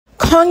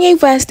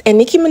Kanye West and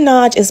Nicki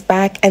Minaj is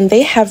back, and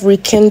they have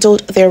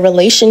rekindled their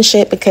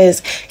relationship because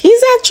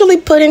he's actually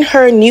putting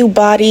her New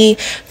Body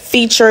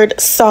featured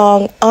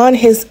song on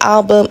his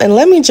album. And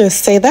let me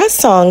just say, that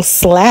song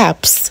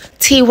slaps.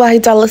 T.Y.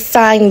 Dolla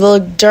 $ign, Lil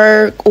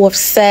Durk,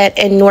 Offset,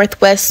 and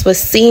Northwest was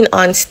seen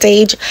on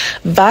stage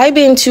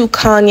vibing to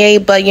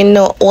Kanye, but you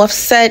know,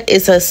 Offset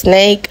is a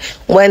snake.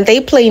 When they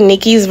play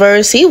Nicki's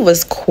verse, he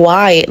was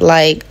quiet,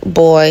 like,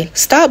 boy,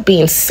 stop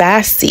being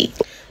sassy.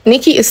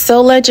 Nicki is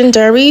so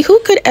legendary. Who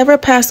could ever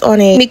pass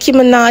on a Nicki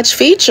Minaj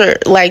feature?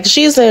 Like,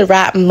 she's a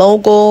rap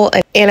mogul,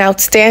 an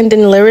outstanding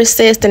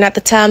lyricist, and at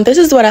the time, this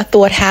is what I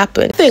thought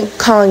happened. I think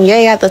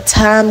Kanye at the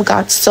time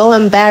got so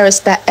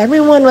embarrassed that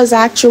everyone was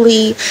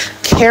actually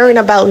caring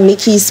about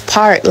Nicki's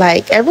part.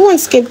 Like, everyone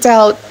skipped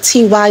out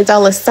T.Y.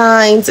 Dolla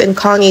 $ign's and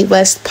Kanye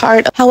West's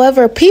part.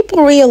 However,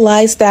 people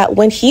realized that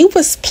when he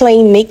was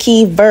playing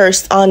Nicki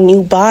verse on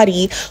New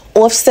Body,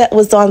 Offset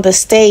was on the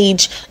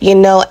stage, you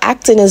know,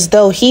 acting as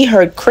though he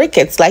heard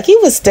crickets. Like, he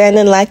was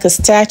standing like a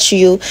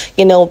statue,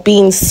 you know,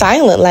 being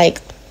silent. Like,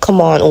 come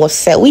on,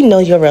 Offset, we know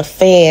you're a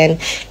fan,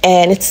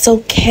 and it's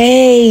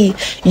okay.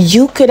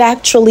 You could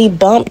actually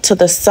bump to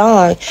the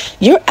song.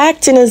 You're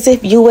acting as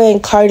if you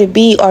and Cardi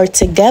B are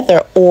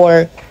together,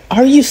 or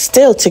are you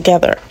still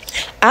together?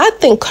 I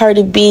think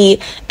Cardi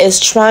B is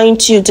trying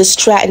to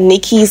distract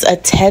Nicki's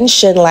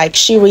attention. Like,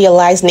 she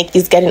realized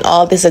Nicki's getting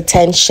all this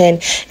attention.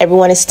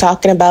 Everyone is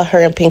talking about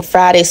her in Pink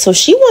Friday. So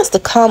she wants to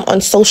come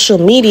on social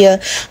media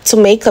to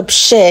make up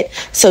shit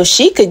so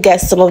she could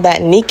get some of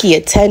that Nicki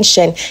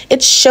attention.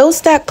 It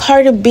shows that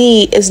Cardi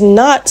B is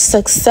not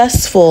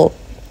successful.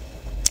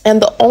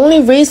 And the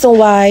only reason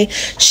why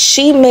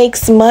she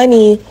makes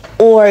money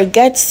or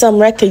gets some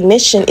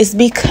recognition is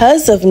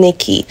because of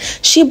Nicki.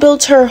 She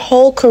built her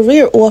whole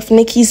career off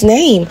Nicki's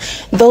name.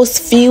 Those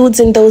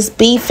feuds and those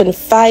beef and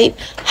fight.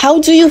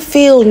 How do you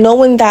feel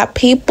knowing that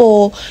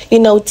people, you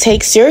know,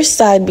 takes your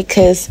side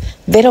because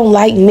they don't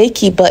like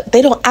Nicki, but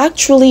they don't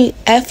actually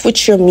F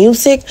with your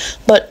music,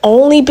 but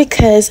only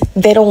because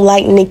they don't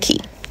like Nicki?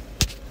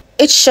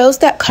 It shows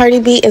that Cardi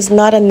B is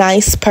not a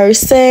nice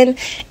person,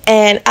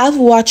 and I've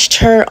watched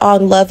her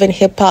on Love and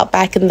Hip Hop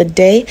back in the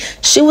day.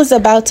 She was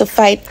about to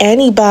fight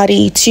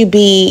anybody to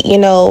be, you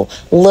know,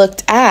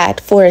 looked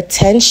at for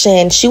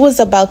attention. She was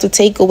about to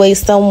take away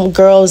some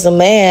girl's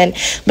man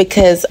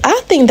because I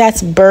think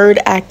that's bird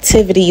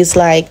activities.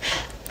 Like,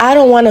 I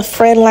don't want a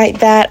friend like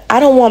that. I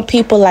don't want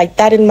people like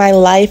that in my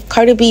life.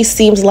 Cardi B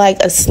seems like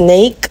a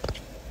snake,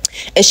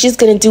 and she's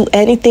going to do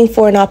anything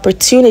for an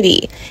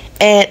opportunity.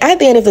 And at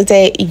the end of the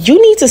day,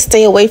 you need to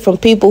stay away from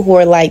people who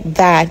are like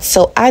that.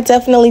 So I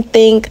definitely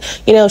think,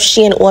 you know,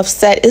 she and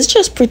Offset is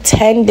just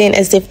pretending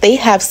as if they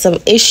have some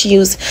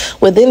issues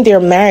within their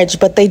marriage,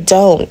 but they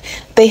don't.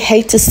 They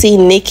hate to see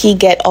Nicki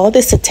get all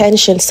this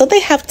attention, so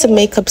they have to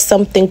make up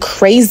something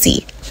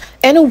crazy.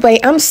 Anyway,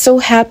 I'm so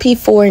happy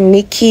for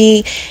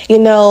Nicki. You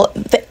know,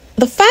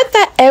 the fact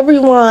that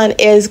everyone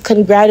is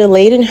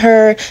congratulating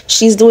her,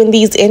 she's doing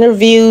these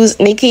interviews,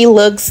 Nicki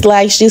looks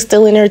like she's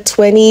still in her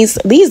 20s.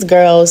 These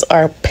girls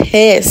are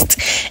pissed.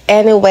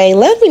 Anyway,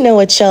 let me know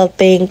what y'all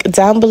think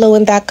down below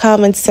in that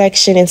comment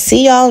section, and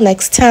see y'all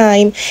next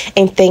time.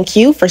 And thank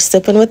you for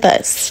sipping with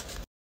us.